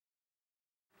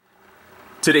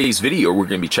Today's video, we're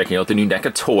going to be checking out the new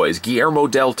NECA Toys Guillermo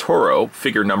del Toro,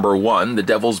 figure number 1, the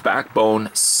Devil's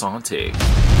Backbone, Santi.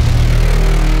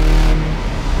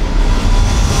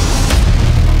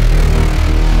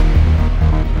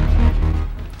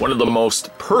 One of the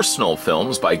most personal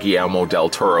films by Guillermo del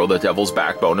Toro, The Devil's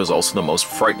Backbone is also the most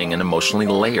frightening and emotionally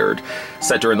layered.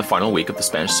 Set during the final week of the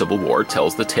Spanish Civil War, it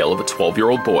tells the tale of a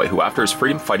 12-year-old boy who, after his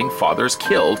freedom-fighting father is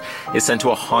killed, is sent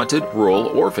to a haunted rural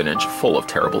orphanage full of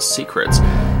terrible secrets.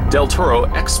 Del Toro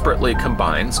expertly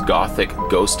combines gothic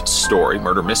ghost story,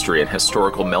 murder mystery, and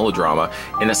historical melodrama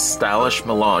in a stylish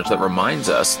melange that reminds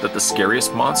us that the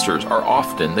scariest monsters are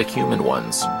often the human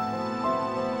ones.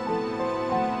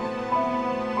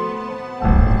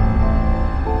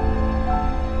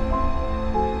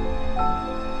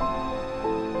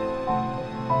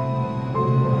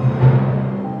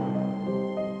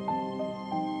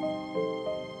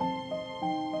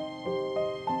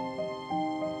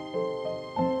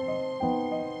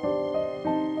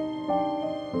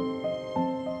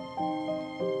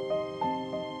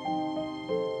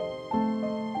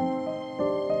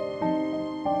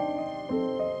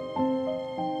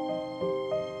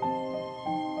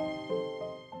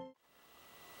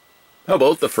 How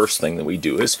about the first thing that we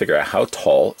do is figure out how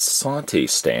tall Santi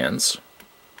stands.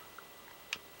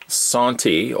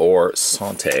 Santi, or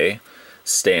Sante,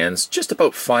 stands just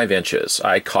about 5 inches.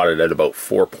 I caught it at about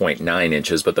 4.9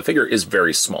 inches, but the figure is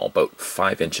very small, about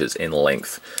 5 inches in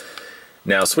length.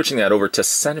 Now, switching that over to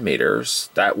centimeters,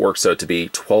 that works out to be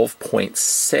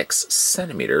 12.6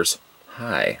 centimeters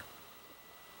high.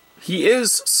 He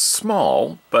is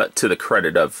small, but to the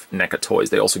credit of NECA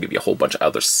Toys, they also give you a whole bunch of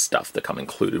other stuff that come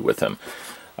included with him.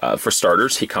 For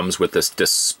starters, he comes with this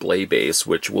display base,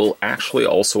 which will actually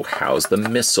also house the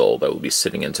missile that will be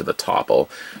sitting into the top. I'll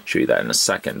show you that in a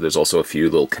second. There's also a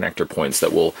few little connector points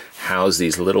that will house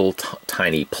these little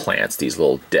tiny plants, these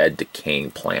little dead, decaying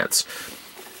plants.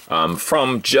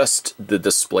 From just the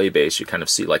display base, you kind of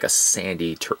see like a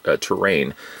sandy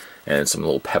terrain, and some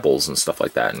little pebbles and stuff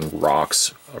like that, and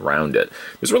rocks around it.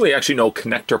 There's really actually no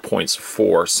connector points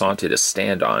for Santi to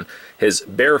stand on. His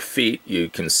bare feet, you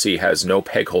can see, has no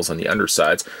peg holes on the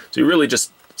undersides, so you're really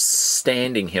just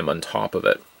standing him on top of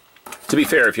it. To be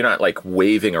fair, if you're not like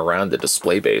waving around the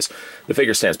display base, the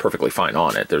figure stands perfectly fine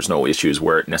on it. There's no issues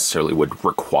where it necessarily would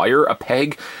require a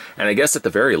peg. And I guess at the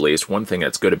very least, one thing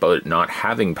that's good about it not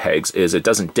having pegs is it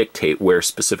doesn't dictate where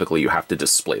specifically you have to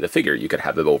display the figure. You could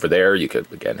have it over there, you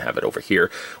could again have it over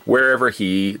here, wherever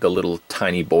the little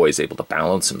tiny boy, is able to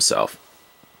balance himself.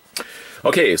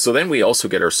 Okay, so then we also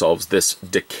get ourselves this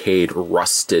decayed,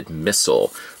 rusted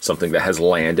missile, something that has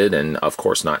landed and, of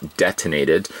course, not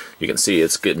detonated. You can see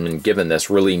it's been given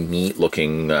this really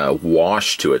neat-looking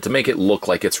wash to it to make it look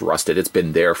like it's rusted. It's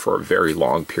been there for a very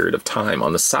long period of time.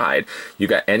 On the side, you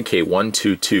got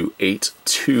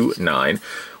NK122829,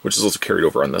 which is also carried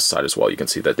over on this side as well. You can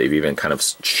see that they've even kind of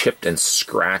chipped and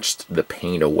scratched the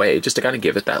paint away just to kind of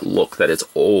give it that look that it's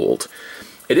old.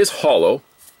 It is hollow.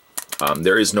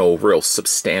 There is no real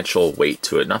substantial weight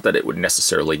to it. Not that it would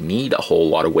necessarily need a whole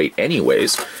lot of weight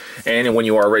anyways. And when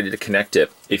you are ready to connect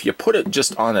it, if you put it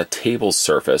just on a table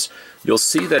surface, you'll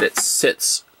see that it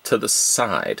sits to the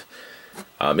side.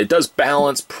 It does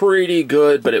balance pretty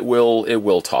good, but it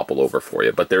will topple over for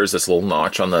you. But there's this little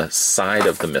notch on the side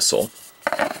of the missile.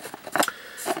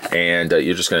 And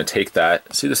you're just going to take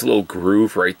that, see this little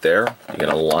groove right there? You're going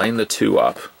to line the two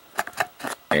up.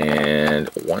 And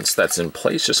once that's in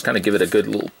place, just kind of give it a good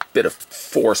little bit of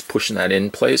force pushing that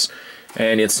in place,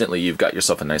 and instantly you've got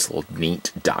yourself a nice little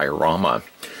neat diorama.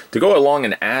 To go along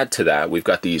and add to that, we've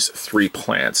got these 3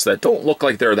 plants that don't look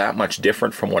like they're that much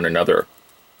different from one another.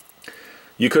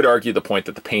 You could argue the point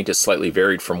that the paint is slightly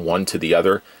varied from one to the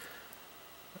other.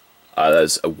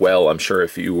 As well, I'm sure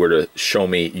if you were to show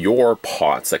me your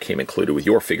pots that came included with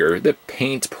your figure, the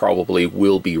paint probably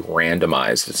will be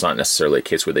randomized. It's not necessarily a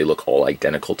case where they look all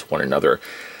identical to one another.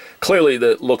 Clearly,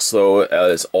 it looks though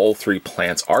as all 3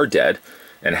 plants are dead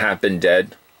and have been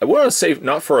dead. I want to say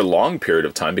not for a long period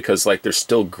of time because like there's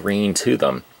still green to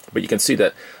them, but you can see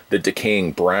that the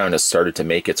decaying brown has started to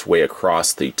make its way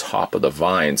across the top of the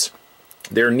vines.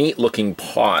 They're neat looking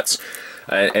pots,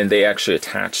 and they actually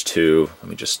attach to, let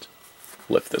me just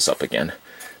lift this up again.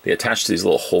 They attach to these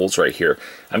little holes right here.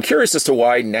 I'm curious as to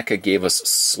why NECA gave us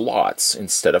slots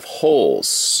instead of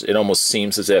holes. It almost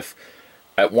seems as if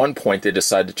at one point they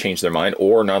decided to change their mind,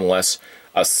 or nonetheless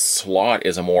a slot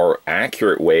is a more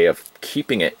accurate way of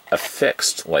keeping it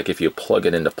affixed, like if you plug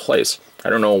it into place. I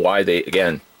don't know why they,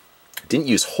 again, didn't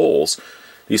use holes.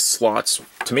 These slots,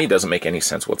 to me, doesn't make any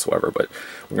sense whatsoever, but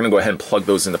we're going to go ahead and plug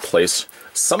those into place.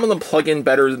 Some of them plug in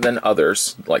better than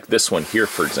others, like this one here,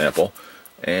 for example.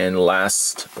 And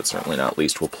last, but certainly not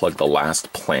least, we'll plug the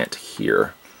last plant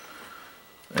here.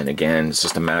 And again, it's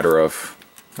just a matter of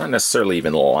not necessarily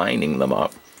even lining them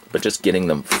up, but just getting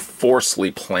them forcefully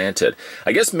planted.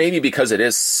 I guess maybe because it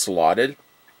is slotted,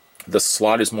 the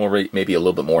slot is more maybe a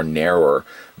little bit more narrower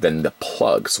than the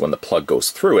plug. So when the plug goes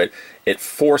through it, it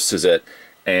forces it,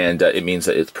 and it means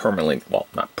that it's permanently, well,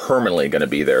 not permanently going to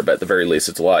be there, but at the very least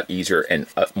it's a lot easier and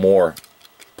more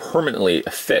permanently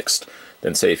fixed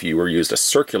than, say, if you were used a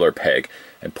circular peg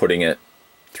and putting it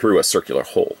through a circular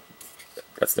hole.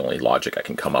 That's the only logic I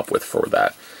can come up with for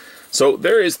that. So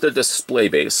there is the display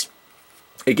base.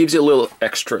 It gives you a little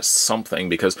extra something,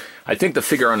 because I think the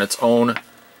figure on its own,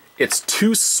 it's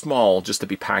too small just to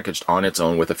be packaged on its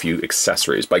own with a few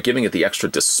accessories. By giving it the extra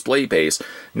display base,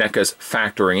 NECA's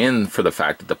factoring in for the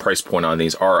fact that the price point on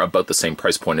these are about the same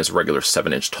price point as a regular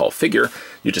 7-inch tall figure.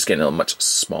 You're just getting a much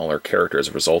smaller character as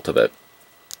a result of it.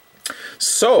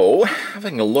 So,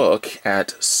 having a look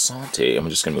at Santi, I'm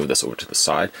just going to move this over to the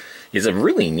side. He's a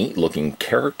really neat looking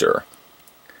character.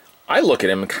 I look at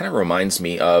him and kind of reminds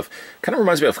me of a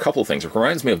couple of things. It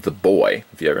reminds me of The Boy,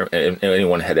 if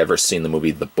anyone had ever seen the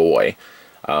movie The Boy.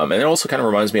 And it also kind of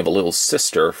reminds me of a little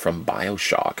sister from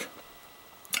BioShock.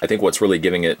 I think what's really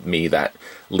giving it me that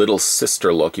little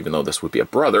sister look, even though this would be a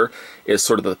brother, is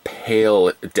sort of the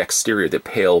pale exterior, the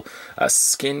pale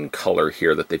skin color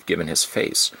here that they've given his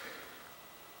face.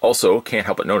 Also, can't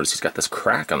help but notice he's got this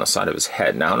crack on the side of his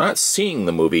head. Now, I'm not seeing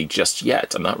the movie just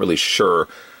yet. I'm not really sure.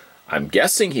 I'm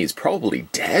guessing he's probably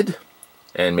dead,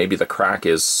 and maybe the crack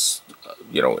is,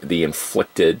 you know, the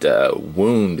inflicted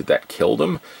wound that killed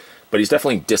him, but he's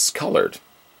definitely discolored.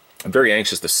 I'm very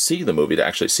anxious to see the movie to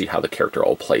actually see how the character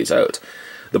all plays out.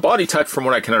 The body type, from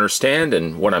what I can understand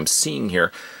and what I'm seeing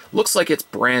here, looks like it's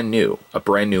brand new, a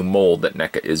brand new mold that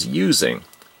NECA is using.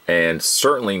 And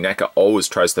certainly NECA always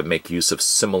tries to make use of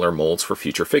similar molds for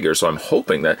future figures. So I'm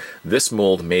hoping that this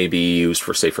mold may be used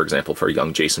for, say, for example, for a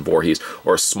young Jason Voorhees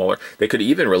or a smaller. They could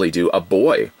even really do a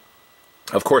boy.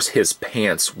 Of course, his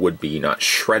pants would be not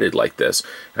shredded like this.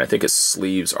 And I think his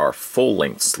sleeves are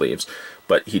full-length sleeves.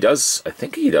 But he does, I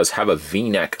think he does have a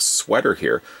V-neck sweater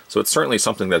here. So it's certainly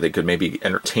something that they could maybe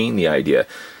entertain the idea.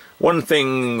 One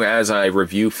thing, as I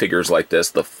review figures like this,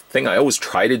 the thing I always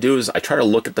try to do is I try to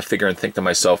look at the figure and think to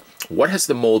myself, what has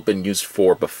the mold been used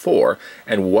for before,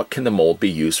 and what can the mold be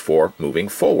used for moving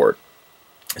forward?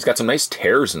 He's got some nice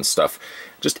tears and stuff,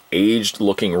 just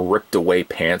aged-looking, ripped-away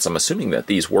pants. I'm assuming that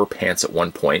these were pants at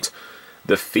one point.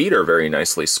 The feet are very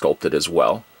nicely sculpted as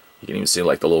well. You can even see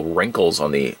like the little wrinkles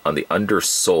on the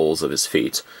undersoles of his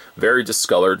feet. Very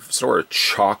discolored, sort of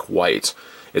chalk white.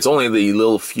 It's only the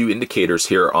little few indicators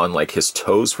here on like his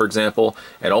toes, for example,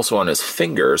 and also on his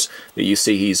fingers that you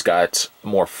see he's got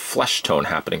more flesh tone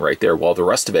happening right there, while the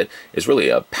rest of it is really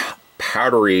a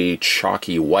powdery,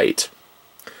 chalky white.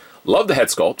 Love the head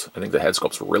sculpt. I think the head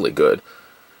sculpt's really good.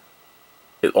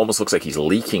 It almost looks like he's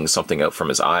leaking something out from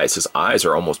his eyes. His eyes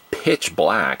are almost pitch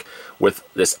black with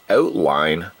this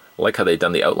outline. I like how they've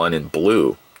done the outline in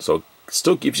blue. So it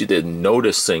still gives you the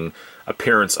noticing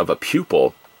appearance of a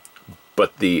pupil,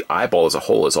 but the eyeball as a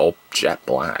whole is all jet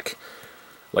black.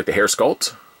 Like the hair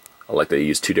sculpt. I like that they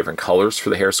use two different colors for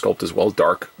the hair sculpt as well.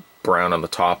 Dark brown on the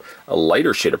top, a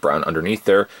lighter shade of brown underneath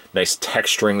there. Nice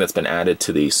texturing that's been added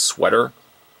to the sweater.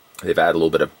 They've added a little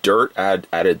bit of dirt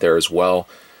added there as well.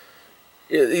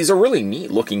 He's a really neat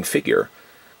looking figure.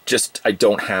 Just, I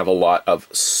don't have a lot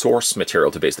of source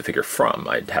material to base the figure from.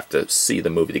 I'd have to see the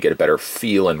movie to get a better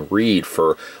feel and read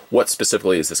for what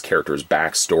specifically is this character's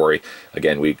backstory.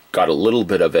 Again, we got a little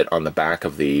bit of it on the back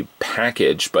of the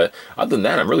package, but other than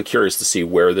that, I'm really curious to see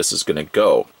where this is going to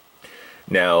go.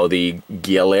 Now, the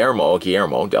Guillermo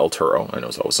del Toro, I know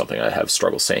it's always something I have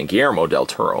struggled saying, Guillermo del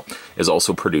Toro is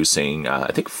also producing, I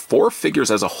think, 4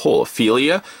 figures as a whole.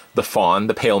 Ophelia, the Fawn,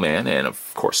 the Pale Man, and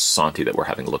of course Santi that we're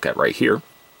having a look at right here.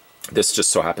 This just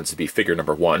so happens to be figure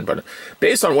number 1, but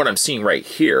based on what I'm seeing right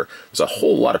here, there's a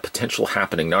whole lot of potential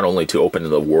happening, not only to open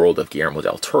the world of Guillermo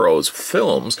del Toro's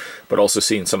films, but also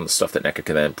seeing some of the stuff that NECA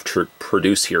can then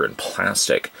produce here in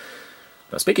plastic.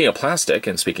 Now, speaking of plastic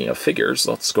and speaking of figures,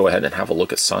 let's go ahead and have a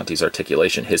look at Santi's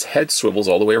articulation. His head swivels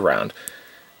all the way around.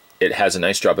 It has a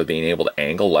nice job of being able to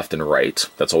angle left and right.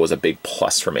 That's always a big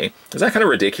plus for me. Is that kind of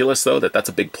ridiculous, though, that that's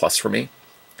a big plus for me?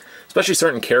 Especially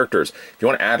certain characters, if you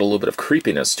want to add a little bit of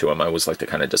creepiness to them, I always like to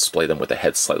kind of display them with the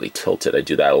head slightly tilted. I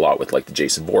do that a lot with like the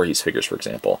Jason Voorhees figures, for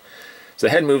example. So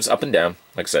the head moves up and down,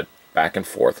 like I said, back and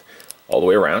forth, all the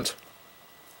way around.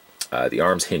 The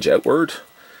arms hinge outward.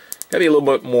 Gotta be a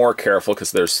little bit more careful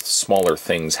because there's smaller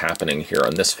things happening here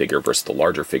on this figure versus the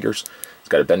larger figures. It's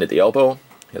got a bend at the elbow,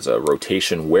 He has a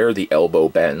rotation where the elbow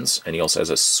bends, and he also has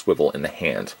a swivel in the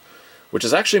hand, which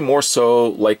is actually more so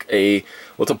like well,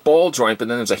 it's a ball joint, but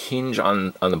then there's a hinge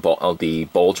on the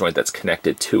ball joint that's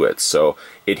connected to it. So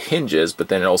it hinges, but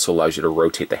then it also allows you to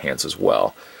rotate the hands as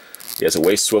well. He has a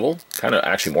waist swivel, kind of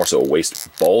actually more so a waist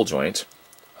ball joint.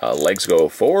 Legs go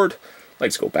forward,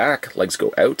 legs go back, legs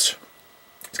go out.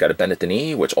 He's got a bend at the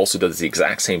knee, which also does the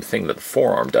exact same thing that the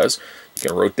forearm does.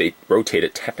 You can rotate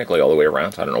it technically all the way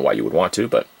around. I don't know why you would want to,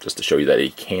 but just to show you that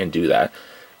he can do that.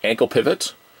 Ankle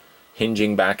pivot,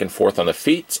 hinging back and forth on the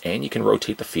feet, and you can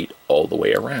rotate the feet all the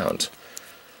way around.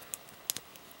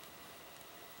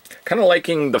 Kind of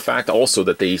liking the fact also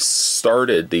that they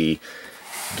started the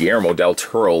Guillermo del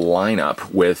Toro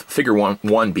lineup with figure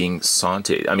one being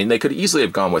Santi. I mean, they could easily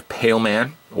have gone with Pale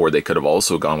Man, or they could have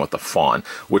also gone with the Fawn,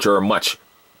 which are much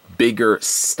bigger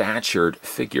statured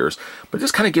figures, but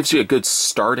this kind of gives you a good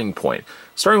starting point.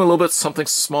 Starting with a little bit something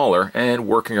smaller and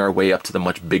working our way up to the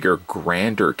much bigger,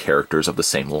 grander characters of the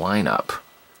same lineup.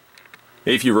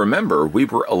 If you remember, we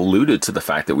were alluded to the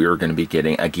fact that we were going to be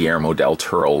getting a Guillermo del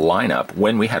Toro lineup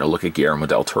when we had a look at Guillermo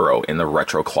del Toro in the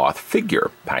retro cloth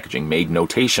figure. Packaging made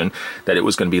notation that it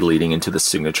was going to be leading into the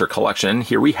signature collection.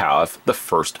 Here we have the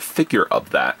first figure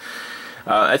of that.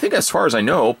 I think as far as I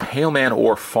know, Pale Man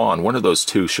or Fawn, one of those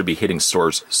two should be hitting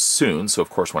stores soon. So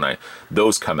of course when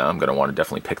those come out, I'm going to want to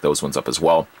definitely pick those ones up as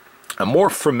well. I'm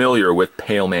more familiar with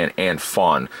Pale Man and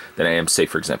Fawn than I am, say,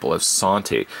 for example, of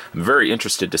Santi. I'm very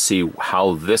interested to see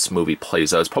how this movie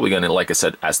plays out. It's probably going to, like I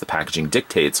said, as the packaging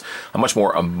dictates, a much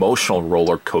more emotional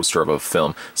roller coaster of a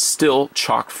film, still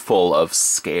chock full of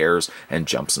scares and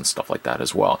jumps and stuff like that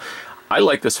as well. I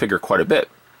like this figure quite a bit.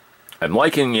 I'm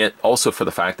liking it also for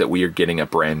the fact that we are getting a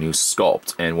brand new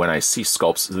sculpt, and when I see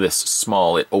sculpts this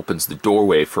small, it opens the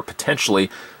doorway for potentially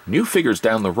new figures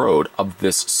down the road of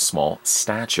this small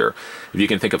stature. If you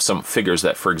can think of some figures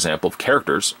that, for example,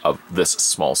 characters of this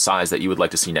small size that you would like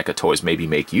to see NECA Toys maybe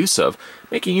make use of,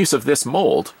 making use of this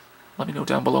mold, let me know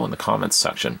down below in the comments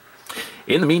section.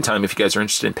 In the meantime, if you guys are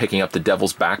interested in picking up the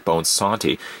Devil's Backbone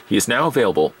Santi, he is now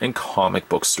available in comic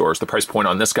book stores. The price point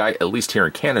on this guy, at least here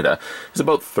in Canada, is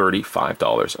about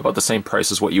 $35. About the same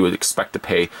price as what you would expect to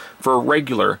pay for a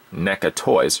regular NECA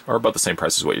Toys, or about the same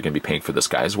price as what you're going to be paying for this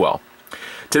guy as well.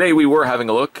 Today we were having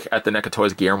a look at the NECA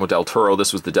Toys Guillermo del Toro.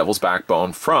 This was the Devil's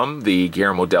Backbone from the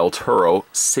Guillermo del Toro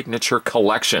Signature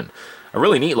Collection. A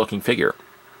really neat looking figure.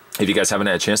 If you guys haven't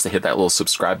had a chance to hit that little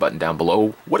subscribe button down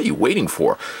below, what are you waiting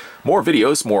for? More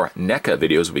videos, more NECA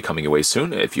videos will be coming your way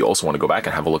soon. If you also want to go back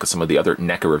and have a look at some of the other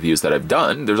NECA reviews that I've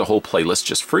done, there's a whole playlist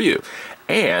just for you.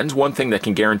 And one thing that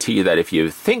can guarantee you that if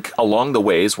you think along the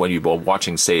ways when you're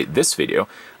watching, say, this video,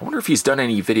 I wonder if he's done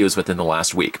any videos within the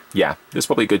last week. Yeah, there's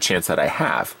probably a good chance that I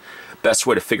have. Best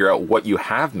way to figure out what you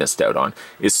have missed out on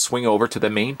is swing over to the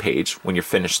main page when you're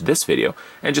finished this video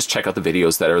and just check out the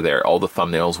videos that are there. All the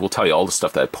thumbnails will tell you all the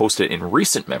stuff that I posted in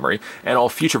recent memory, and all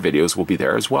future videos will be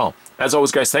there as well. As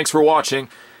always, guys, thanks for watching,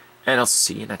 and I'll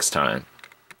see you next time.